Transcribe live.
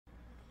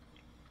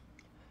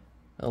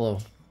Hello,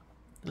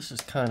 this is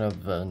kind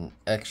of an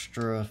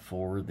extra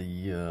for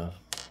the,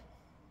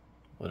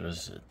 what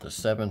is it, the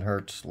 7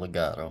 Hertz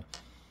Legato.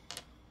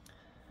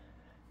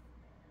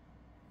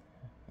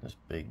 This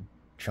big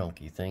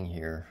chunky thing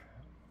here.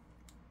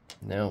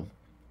 Now,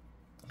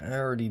 I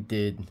already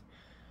did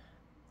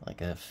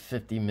like a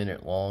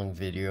 50-minute long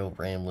video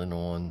rambling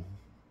on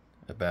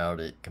about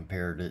it,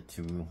 compared it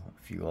to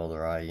a few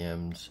other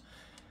IMs.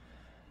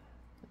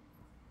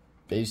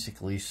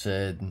 Basically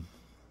said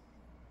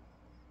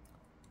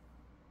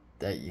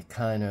that you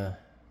kind of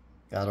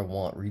gotta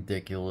want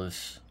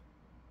ridiculous,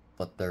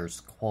 but there's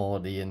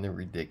quality in the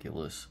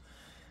ridiculous.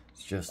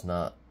 It's just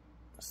not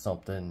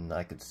something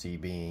I could see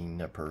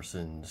being a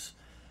person's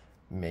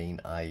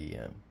main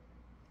IEM.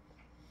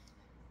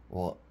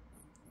 Well,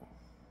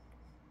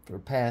 for the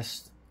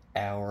past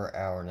hour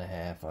and a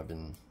half, I've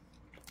been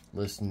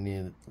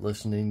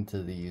listening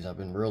to these. I've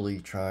been really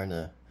trying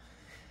to,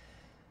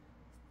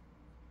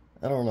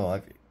 I don't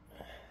know,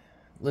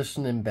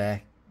 listening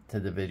back to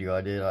the video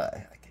I did,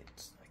 I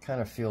kind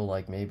of feel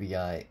like maybe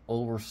I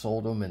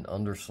oversold them and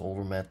undersold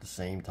them at the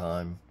same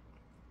time.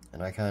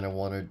 And I kind of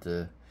wanted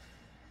to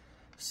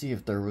see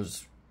if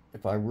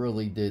I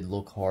really did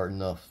look hard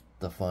enough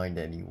to find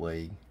any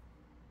way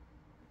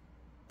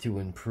to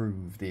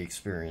improve the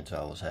experience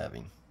I was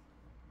having.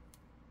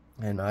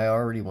 And I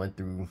already went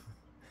through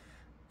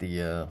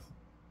the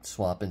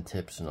swapping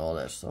tips and all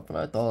that stuff, and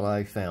I thought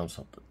I found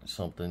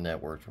something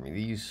that worked for me.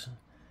 These,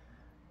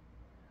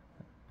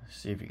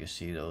 see if you can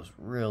see those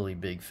really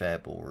big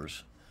fat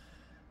bores.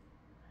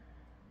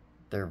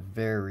 They're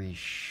very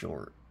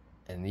short,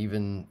 and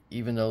even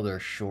though they're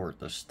short,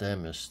 the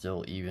stem is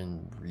still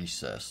even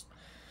recessed,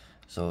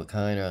 so it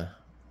kind of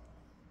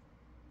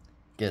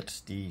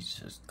gets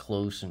these as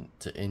close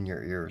to in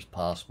your ear as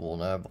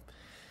possible. And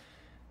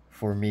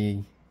for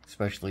me,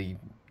 especially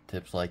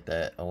tips like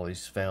that, I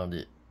always found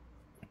it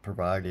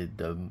provided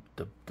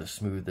the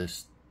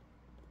smoothest,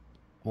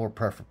 more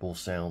preferable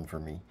sound for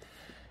me.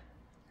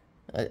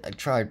 I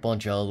tried a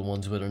bunch of other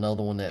ones, but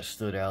another one that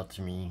stood out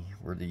to me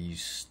were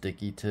these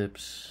sticky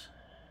tips.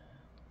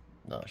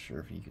 Not sure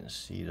if you can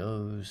see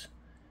those,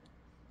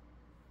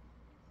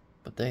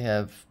 but they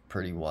have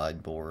pretty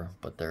wide bore,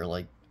 but they're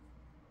like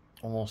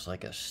almost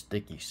like a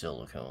sticky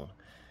silicone.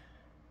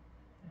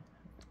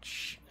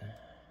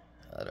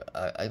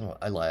 I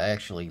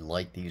actually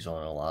like these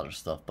on a lot of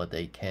stuff, but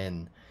they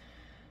can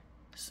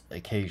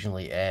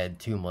occasionally add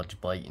too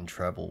much bite and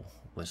treble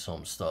with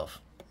some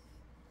stuff.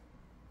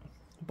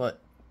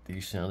 But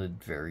these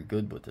sounded very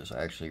good with this.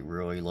 I actually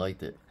really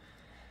liked it.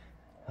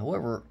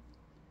 However,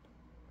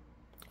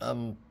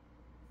 I'm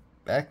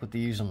back with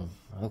these. I'm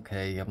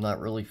okay. I'm not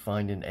really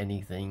finding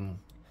anything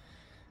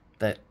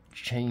that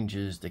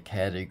changes the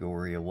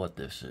category of what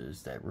this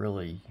is that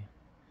really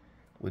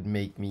would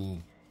make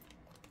me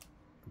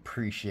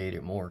appreciate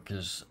it more.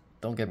 Because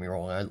don't get me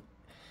wrong,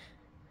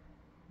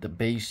 the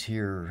bass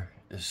here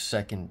is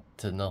second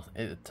to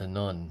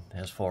none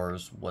as far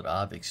as what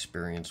I've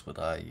experienced with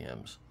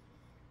IEMs.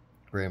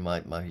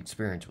 Granted, my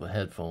experience with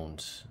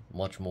headphones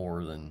much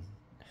more than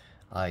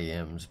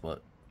IEMs,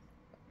 but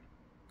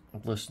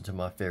I've listened to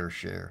my fair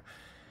share,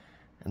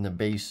 and the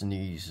bass in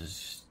these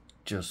is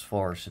just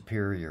far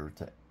superior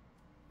to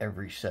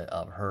every set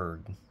I've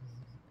heard,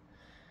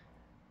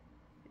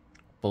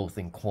 both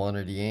in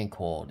quantity and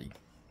quality.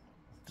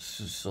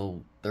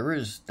 So there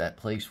is that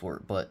place for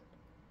it, but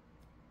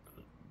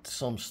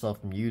some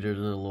stuff muted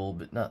it a little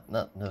bit, not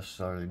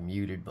necessarily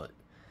muted, but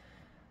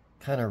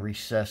kind of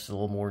recessed a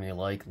little more than you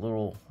like.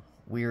 Little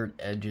weird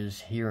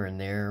edges here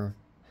and there,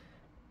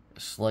 a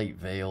slight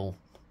veil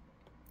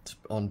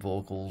on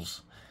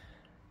vocals,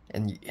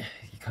 and you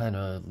kind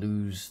of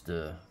lose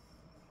in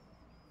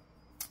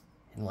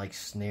like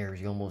snares,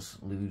 you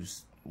almost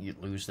lose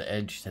the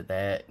edge to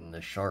that and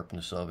the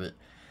sharpness of it.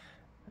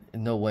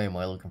 In no way am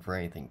I looking for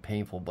anything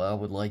painful, but I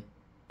would like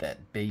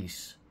that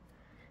bass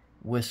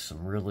with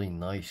some really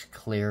nice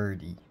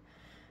clarity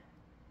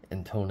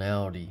and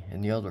tonality in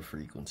the other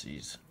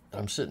frequencies.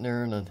 I'm sitting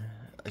there and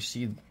I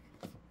see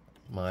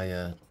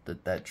my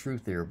that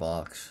Truth Ear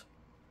box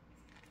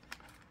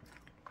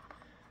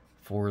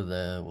for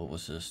the, what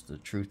was this, the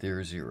Truth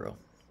Ear Zero,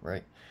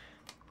 right?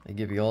 They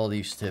give you all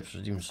these tips.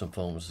 There's even some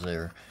foams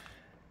there,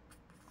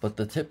 but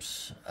the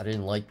tips I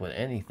didn't like with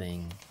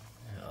anything.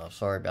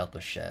 Sorry about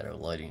the shadow,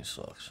 lighting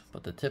sucks,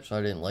 but the tips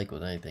I didn't like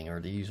with anything are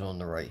these on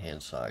the right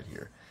hand side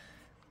here.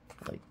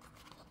 Like,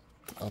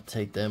 I'll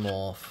take them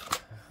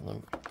off.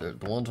 The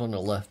ones on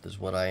the left is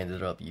what I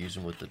ended up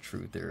using with the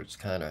Truth Ear. It's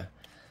kind of,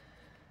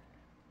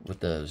 with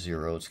the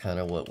Zero, it's kind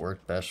of what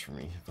worked best for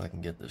me. If I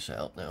can get this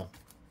out now.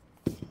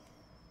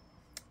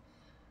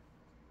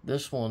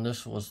 This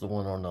was the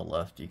one on the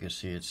left. You can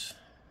see it's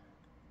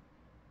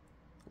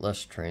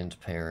less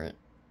transparent.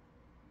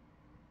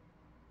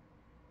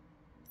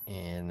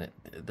 And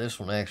this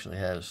one actually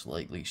has a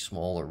slightly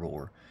smaller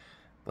bore,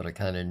 but I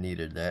kind of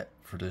needed that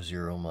for the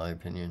Zero, in my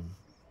opinion.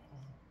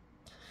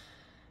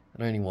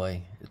 But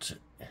anyway, it's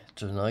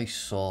a nice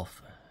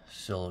soft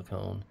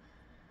silicone,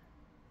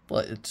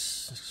 but it's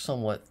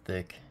somewhat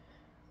thick.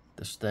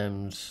 The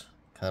stem's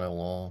kind of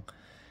long.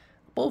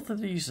 Both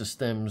of these, the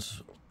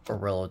stems are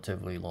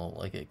relatively long.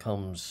 Like, it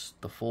comes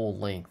the full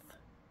length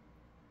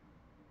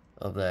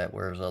of that,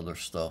 whereas other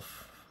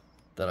stuff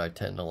that I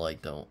tend to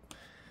like don't.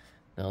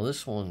 Now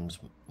this one's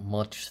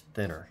much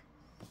thinner.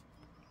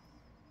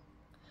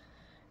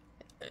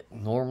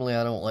 Normally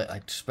I don't like,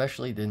 I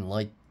especially didn't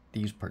like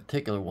these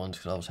particular ones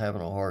because I was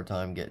having a hard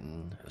time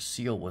getting a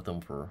seal with them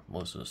for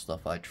most of the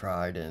stuff I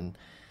tried, and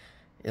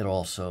it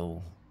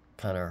also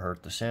kind of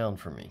hurt the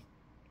sound for me.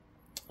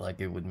 Like,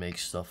 it would make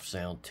stuff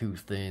sound too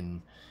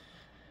thin,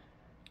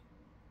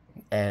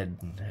 add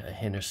a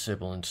hint of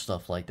sibilant,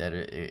 stuff like that.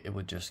 It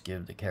would just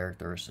give the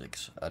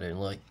characteristics I didn't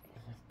like.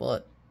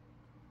 But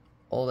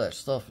all that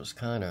stuff is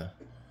kind of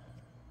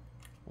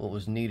what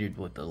was needed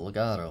with the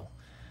Legato.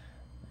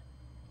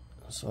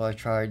 So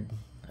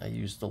I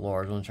used the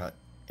large one,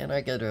 and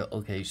I get an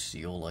okay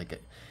seal.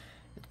 Like,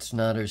 it's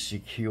not as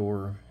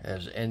secure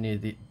as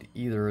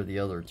either of the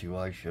other two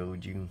I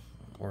showed you,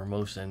 or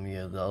most any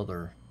of the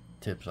other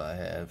tips I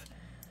have.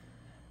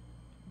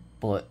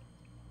 But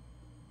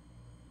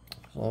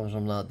as long as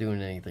I'm not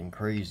doing anything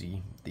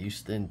crazy,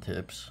 these thin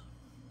tips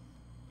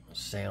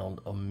sound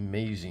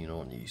amazing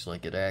on these.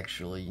 Like, it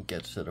actually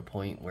gets to the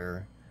point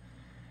where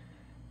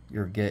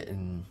you're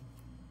getting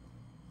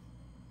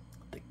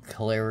the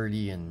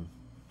clarity and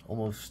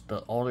almost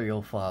the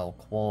audiophile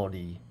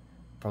quality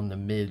from the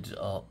mids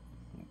up,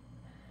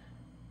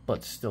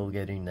 but still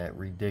getting that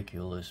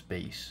ridiculous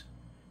bass.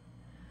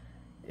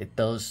 It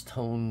does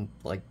tone,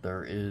 like,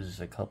 there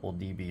is a couple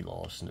dB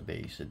loss in the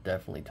bass. It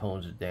definitely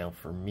tones it down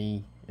for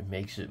me. It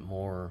makes it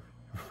more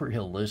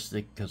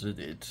realistic, because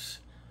it's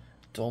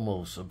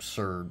almost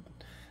absurd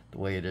the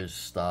way it is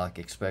stock,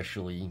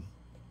 especially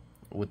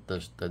with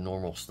the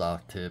normal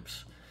stock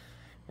tips.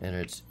 And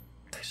it's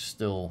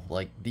still,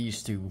 like,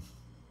 these two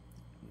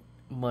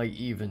might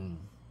even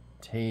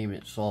tame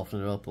it,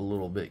 soften it up a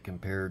little bit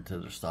compared to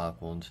the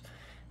stock ones,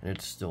 and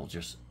it's still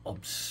just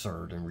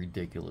absurd and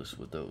ridiculous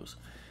with those.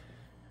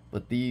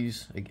 But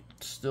these,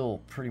 it's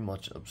still pretty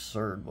much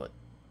absurd, but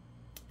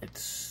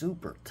it's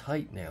super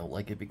tight now.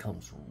 Like, it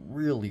becomes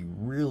really,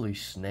 really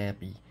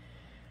snappy,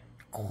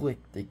 quick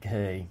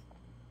decay,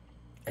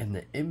 and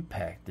the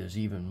impact is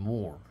even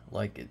more.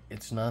 Like,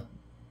 it's not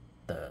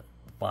the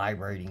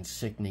vibrating,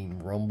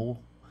 sickening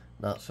rumble,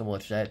 not so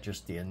much that,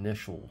 just the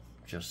initial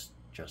just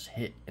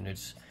hit, and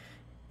it's,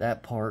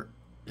 that part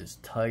is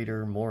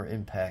tighter, more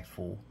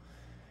impactful.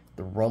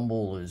 The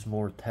rumble is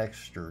more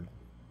textured,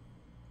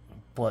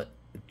 but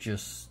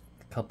just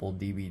a couple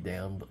dB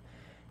down. But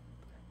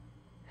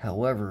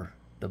however,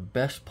 the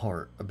best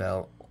part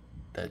about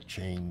that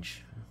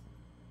change,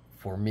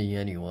 for me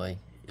anyway,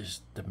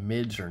 is the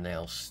mids are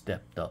now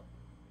stepped up.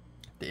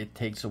 It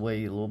takes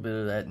away a little bit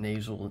of that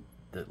nasal,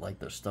 that, like,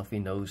 the stuffy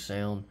nose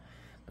sound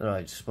that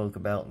I spoke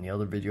about in the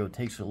other video. It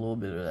takes a little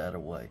bit of that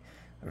away.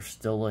 There's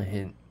still a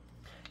hint.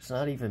 It's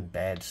not even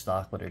bad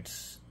stock, but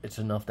it's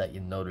enough that you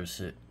notice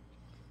it.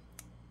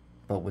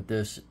 But with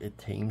this, it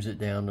tames it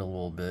down a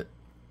little bit.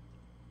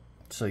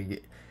 So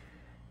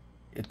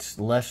it's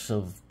less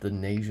of the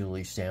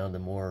nasally sound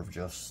and more of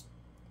just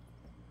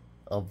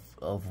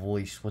a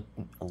voice with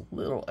a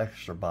little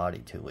extra body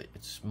to it.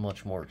 It's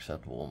much more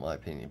acceptable in my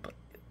opinion,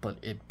 but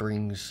it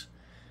brings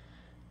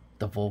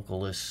the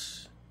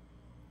vocalists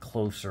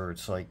closer.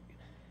 It's like,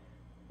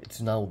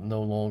 it's now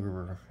no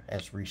longer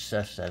as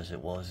recessed as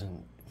it was.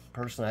 And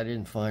personally, I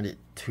didn't find it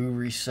too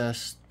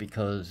recessed,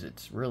 because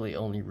it's really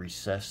only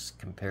recessed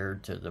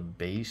compared to the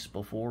bass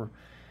before,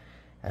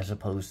 as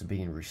opposed to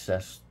being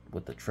recessed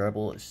with the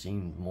treble. It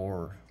seemed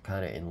more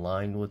kind of in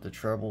line with the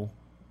treble,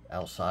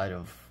 outside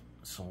of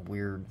some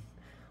weird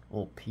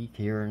little peak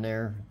here and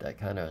there that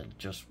kind of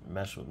just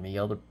messed with me.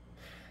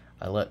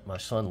 I let my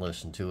son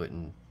listen to it,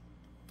 and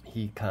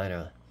he kind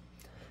of,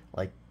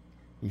 like,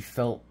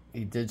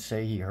 he did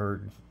say he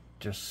heard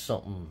just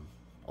something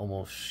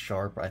almost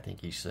sharp, I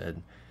think he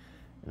said,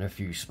 in a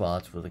few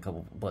spots with a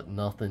couple, but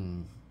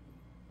nothing.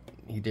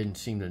 He didn't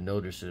seem to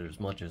notice it as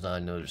much as I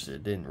noticed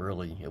it.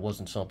 It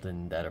wasn't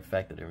something that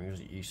affected him.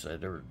 He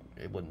said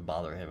it wouldn't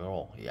bother him at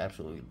all. He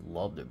absolutely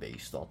loved the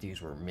bass, thought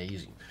these were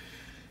amazing.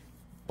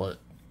 But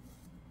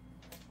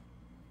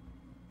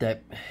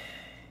that,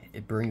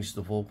 it brings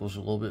the vocals a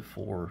little bit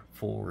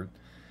forward.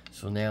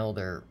 So now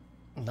they're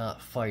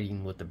not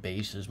fighting with the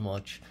bass as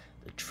much.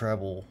 The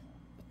treble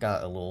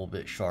got a little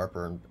bit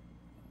sharper, and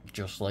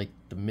just like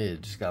the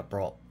mids got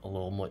brought a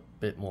little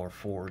bit more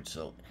forward.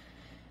 So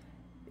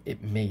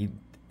it made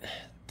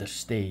the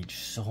stage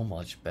so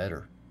much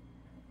better.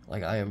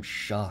 Like, I am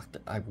shocked.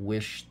 I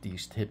wish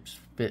these tips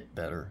fit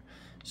better,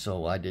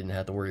 so I didn't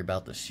have to worry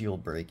about the seal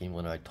breaking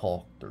when I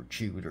talked or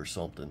chewed or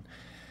something.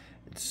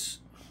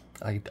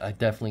 I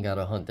definitely got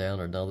to hunt down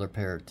another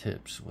pair of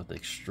tips with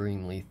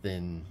extremely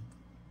thin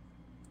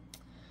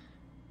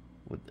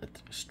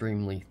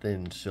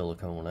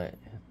silicone.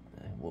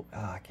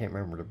 I can't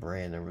remember the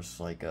brand. There was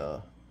like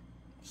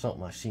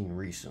something I seen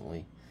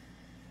recently.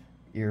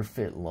 Ear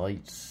Fit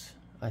Lights,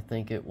 I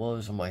think it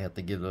was. I might have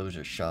to give those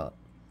a shot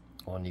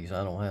on these.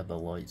 I don't have the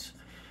lights,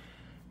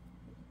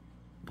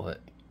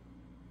 but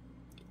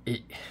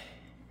it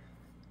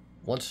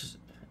once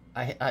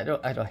I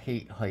don't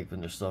hate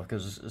hyping this stuff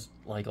because it's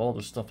like all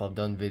the stuff I've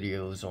done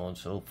videos on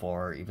so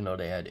far, even though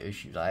they had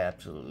issues, I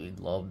absolutely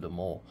loved them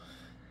all.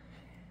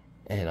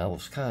 And I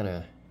was kind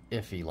of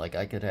iffy, like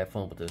I could have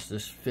fun with this.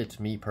 This fits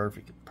me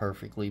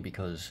perfectly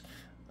because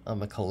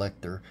I'm a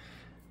collector,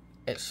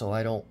 and so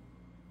I don't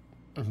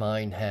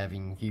mind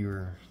having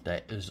gear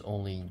that is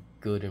only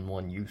good in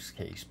one use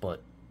case,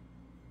 but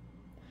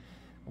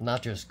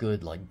not just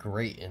good, like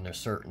great in a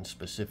certain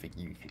specific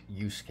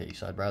use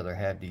case. I'd rather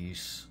have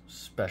these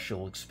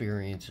special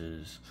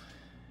experiences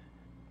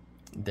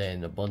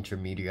than a bunch of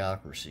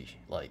mediocrity.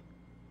 Like,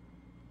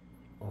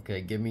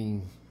 okay, give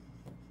me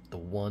the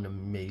one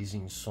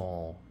amazing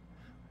song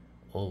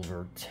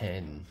over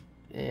 10.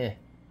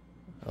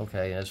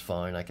 Okay, that's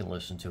fine. I can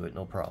listen to it,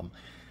 no problem.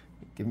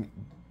 Give me,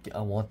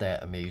 I want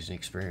that amazing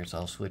experience.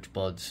 I'll switch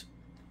buds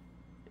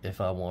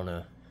if I want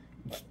to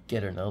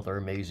get another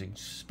amazing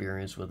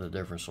experience with a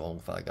different song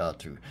if I got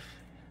to.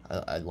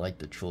 I like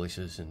the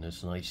choices, and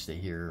it's nice to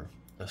hear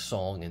a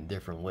song in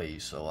different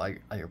ways. So I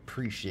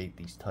appreciate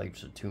these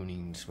types of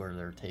tunings where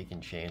they're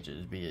taking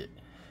chances, be it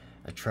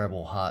a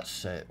treble hot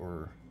set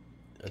or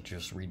a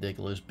just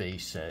ridiculous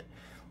bass set,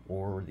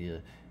 or the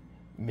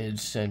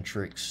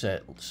mid-centric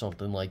set,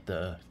 something like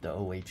the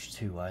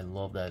OH2. I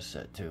love that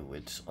set too.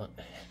 It's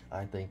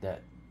I think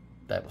that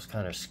was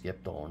kind of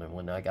skipped on, and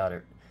when I got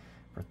it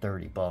for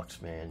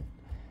 $30, man,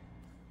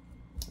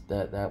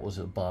 that was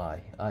a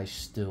buy. I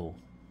still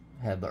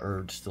have the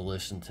urge to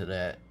listen to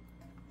that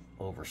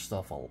over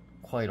stuff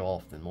quite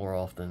often, more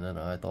often than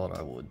I thought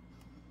I would.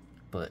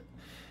 But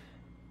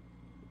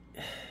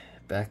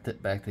back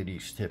to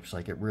these tips,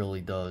 like it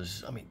really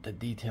does. I mean, the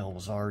detail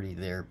was already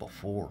there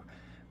before,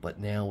 but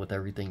now with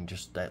everything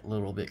just that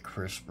little bit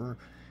crisper,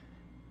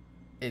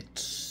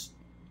 it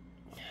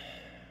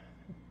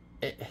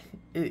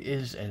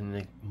is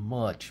a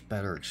much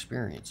better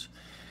experience.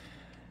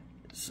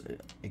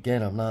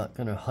 Again, I'm not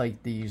gonna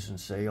hype these and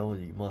say, oh,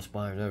 you must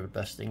buy another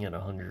best thing at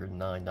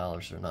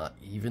 $109 or not.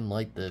 Even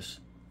like this,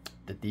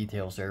 the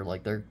details there,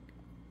 like they're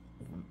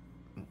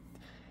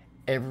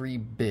every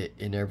bit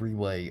in every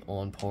way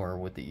on par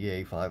with the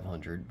EA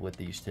 500 with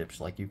these tips.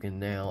 Like you can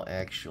now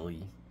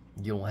actually,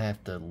 you don't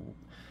have to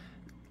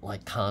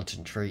like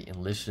concentrate and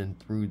listen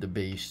through the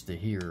bass to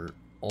hear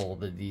all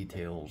the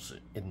details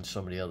in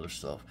some of the other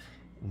stuff.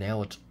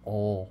 Now it's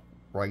all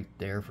right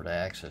there for the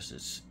access.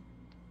 It's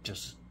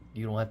just,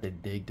 you don't have to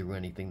dig through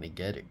anything to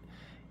get it.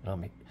 And I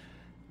mean,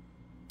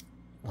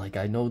 like,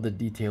 I know the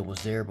detail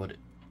was there, but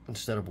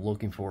instead of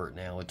looking for it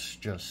now, it's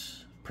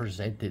just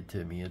presented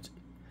to me. It's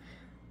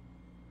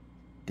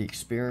the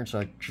experience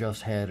I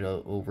just had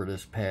over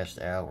this past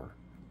hour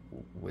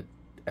with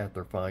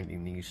after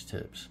finding these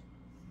tips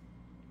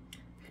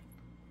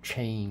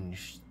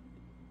changed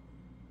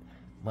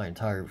my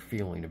entire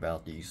feeling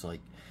about these. Like,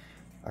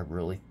 I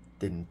really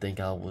didn't think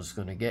I was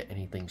gonna get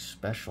anything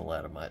special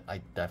out of them.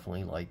 I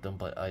definitely liked them,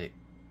 but I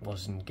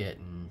wasn't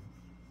getting,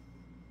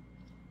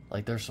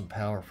 like, there's some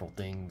powerful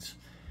things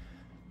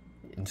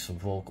in some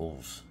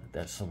vocals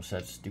that some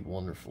sets do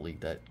wonderfully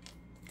that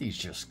these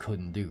just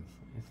couldn't do.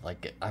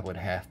 Like, I would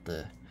have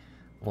to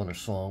want a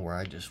song where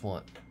I just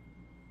want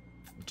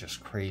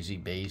just crazy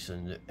bass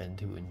and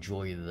to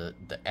enjoy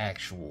the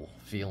actual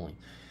feeling.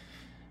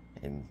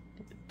 And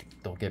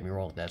don't get me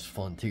wrong, that's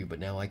fun too, but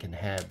now I can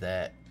have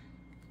that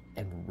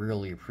and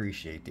really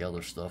appreciate the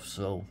other stuff.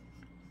 So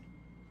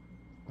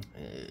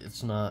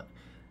it's not,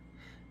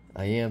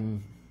 I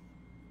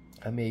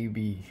may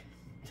be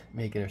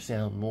making it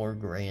sound more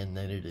grand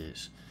than it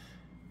is,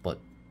 but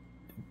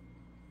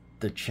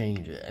the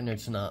change, and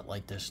it's not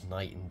like this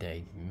night and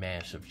day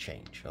massive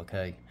change,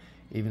 okay?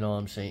 Even though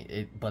I'm saying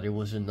it, but it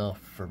was enough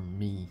for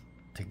me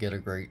to get a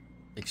great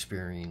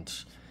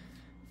experience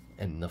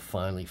and to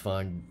finally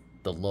find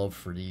the love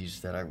for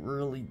these that I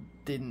really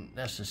didn't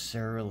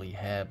necessarily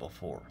have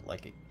before.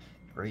 Like a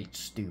great,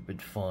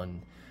 stupid,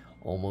 fun,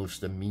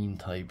 almost a mean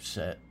type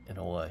set in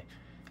a way,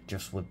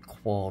 just with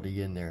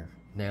quality in there.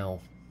 Now,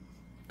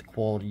 the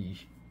quality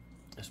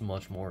is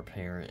much more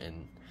apparent,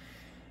 and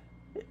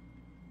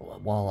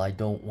while I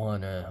don't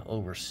want to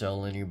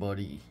oversell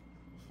anybody,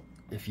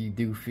 if you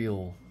do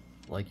feel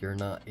like you're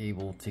not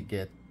able to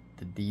get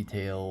the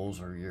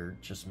details, or you're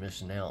just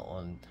missing out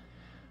on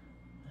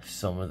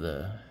some of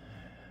the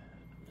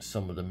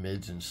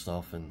mids and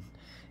stuff, and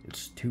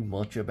it's too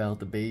much about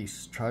the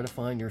bass, try to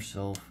find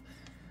yourself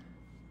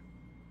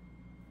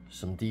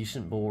some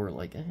decent bore.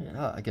 Like,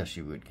 I guess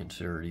you would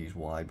consider these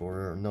wide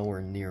bore, or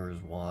nowhere near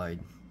as wide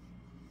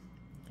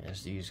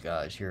as these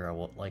guys here. I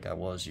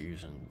was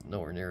using,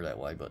 nowhere near that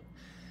wide, but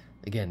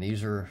again,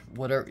 these are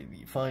whatever.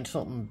 You find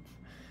something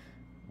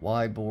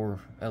wide bore,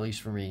 at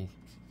least for me,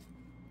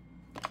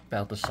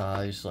 about the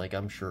size. Like,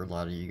 I'm sure a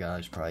lot of you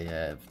guys probably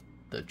have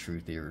the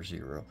Truth Ear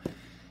Zero.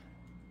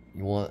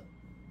 You want,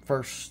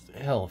 first,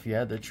 hell, if you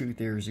had the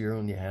Truth Ear Zero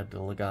and you had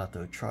the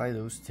Legato, try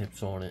those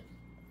tips on it.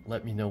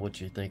 Let me know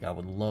what you think. I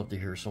would love to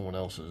hear someone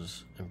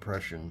else's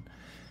impression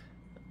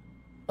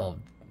of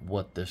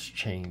what this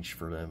changed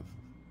for them,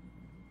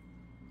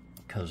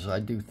 because I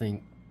do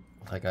think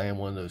like I am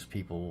one of those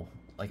people,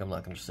 like I'm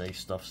not going to say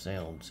stuff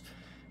sounds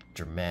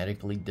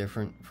dramatically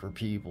different for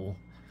people,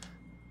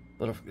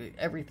 but if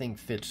everything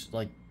fits,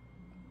 like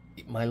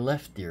my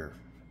left ear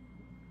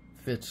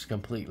fits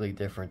completely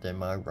different than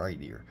my right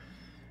ear.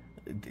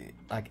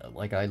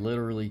 I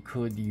literally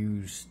could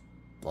use,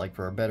 like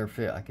for a better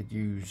fit, I could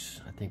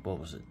use, I think, what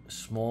was it,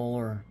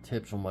 smaller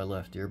tips on my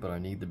left ear, but I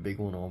need the big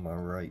one on my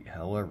right.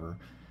 However,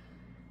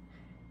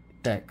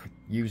 that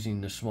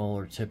using the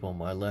smaller tip on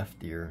my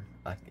left ear,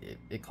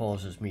 it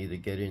causes me to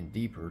get in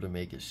deeper to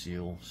make it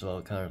seal, so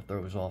it kind of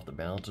throws off the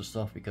balance of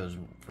stuff, because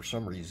for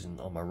some reason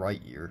on my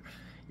right ear,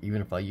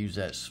 even if I use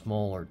that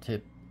smaller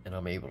tip and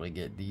I'm able to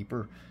get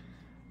deeper,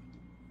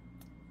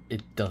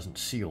 it doesn't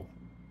seal.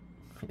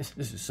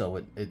 So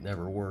it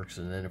never works.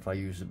 And then if I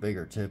use a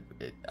bigger tip,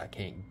 I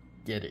can't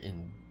get it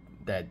in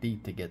that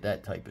deep to get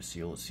that type of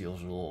seal. It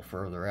seals a little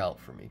further out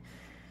for me.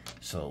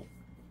 So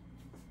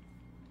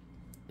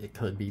it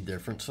could be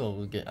different.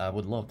 So again, I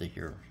would love to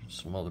hear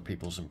some other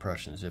people's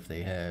impressions if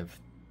they have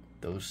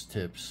those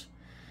tips,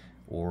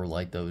 or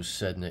like those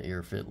Sedna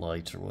ear fit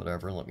lights or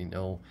whatever. Let me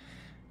know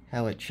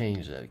how it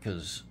changed that,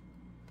 because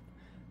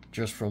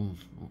just from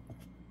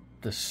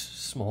this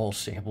small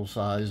sample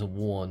size of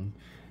one,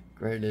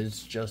 granted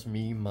it's just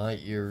me, my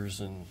ears,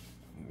 and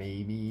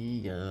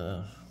maybe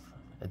a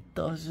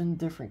dozen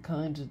different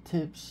kinds of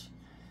tips,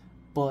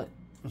 but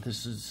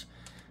this is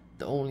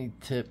the only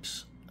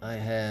tips I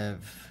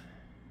have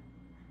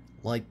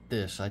like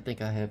this. I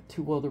think I have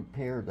two other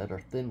pair that are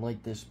thin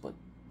like this, but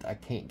I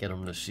can't get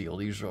them to seal.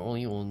 These are the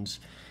only ones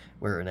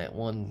where in that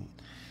one,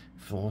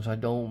 as long as I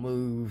don't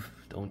move,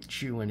 don't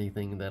chew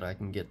anything, that I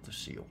can get the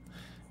seal.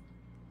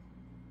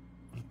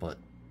 But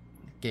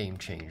game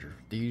changer.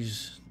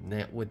 These,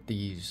 with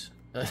these,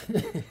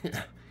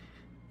 the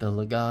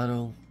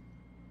Legato,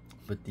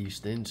 with these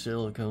thin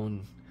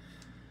silicone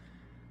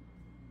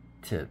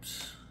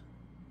tips,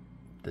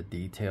 the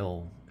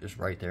detail is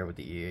right there with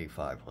the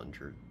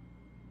EA500.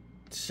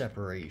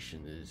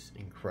 Separation is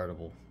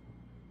incredible.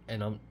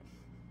 And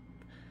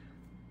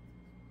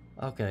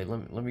okay,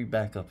 let me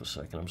back up a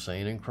second. I'm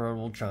saying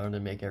incredible, trying to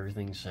make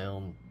everything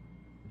sound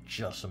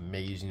just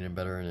amazing and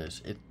better than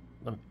this.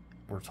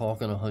 We're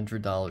talking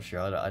 $100 here.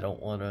 I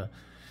don't want to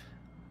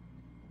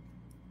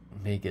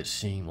make it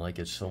seem like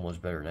it's so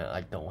much better now.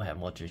 I don't have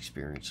much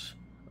experience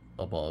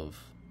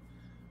above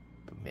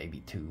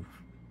maybe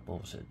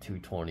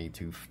 220,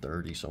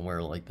 230,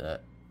 somewhere like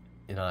that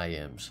in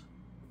IMs.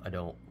 I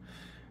don't.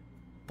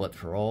 But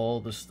for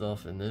all the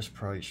stuff in this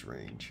price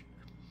range,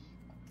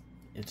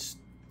 it's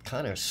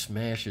kind of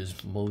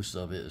smashes most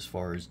of it as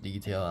far as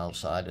detail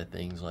outside of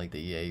things like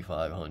the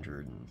EA500,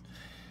 and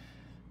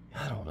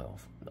I don't know.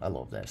 I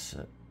love that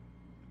set.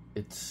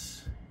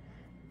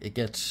 It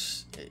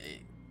gets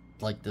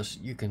like this.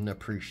 You can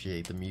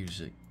appreciate the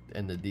music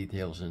and the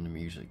details in the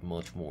music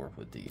much more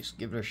with these.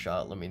 Give it a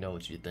shot. Let me know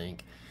what you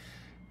think.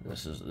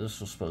 This was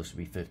supposed to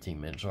be 15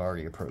 minutes.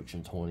 Already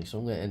approaching 20, so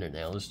I'm gonna end it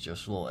now. This is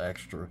just a little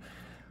extra.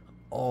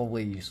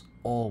 Always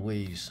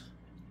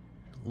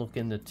look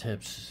into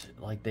tips.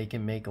 Like, they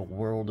can make a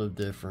world of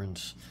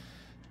difference,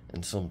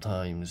 and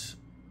sometimes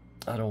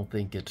I don't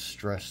think it's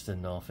stressed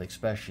enough,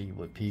 especially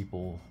with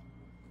people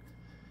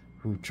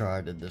who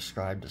try to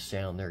describe the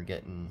sound they're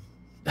getting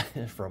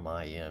from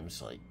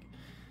IMs. Like,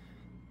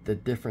 the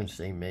difference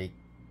they make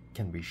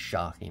can be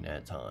shocking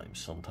at times,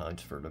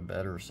 sometimes for the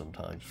better,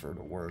 sometimes for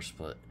the worse,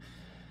 but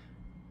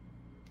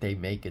they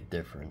make a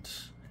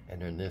difference.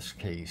 And in this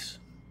case,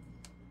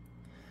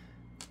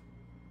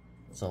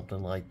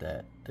 something like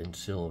that, thin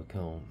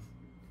silicone,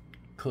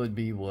 could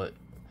be what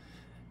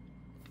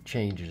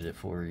changes it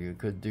for you. It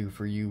could do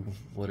for you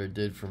what it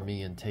did for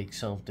me, and take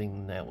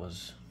something that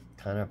was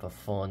kind of a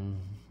fun,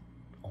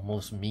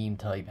 almost meme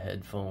type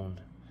headphone,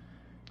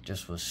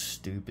 just with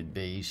stupid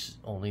bass,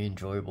 only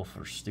enjoyable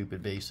for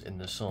stupid bass,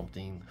 into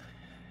something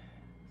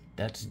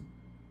that's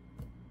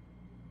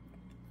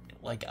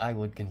like I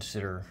would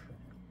consider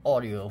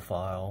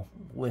audiophile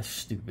with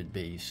stupid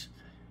bass.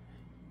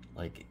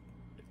 Like,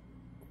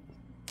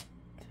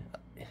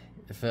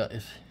 if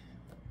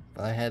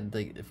I had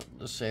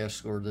let's say I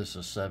scored this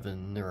a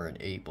 7 or an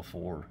 8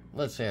 before.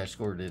 Let's say I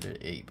scored it at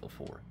 8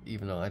 before,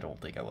 even though I don't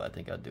think I would. I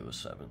think I'd do a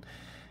 7.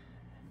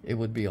 It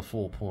would be a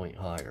full point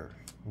higher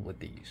with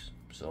these.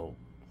 So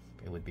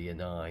it would be a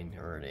 9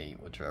 or an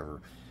 8,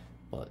 whichever.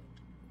 But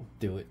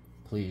do it.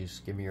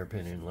 Please give me your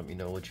opinion. Let me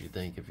know what you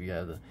think. If you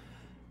have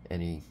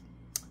any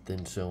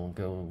thin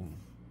silicone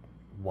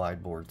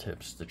wide bore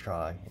tips to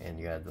try, and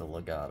you had the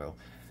Legato.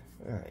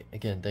 Alright,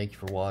 again, thank you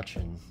for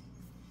watching.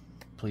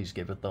 Please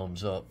give a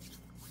thumbs up.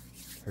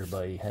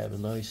 Everybody have a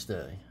nice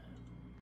day.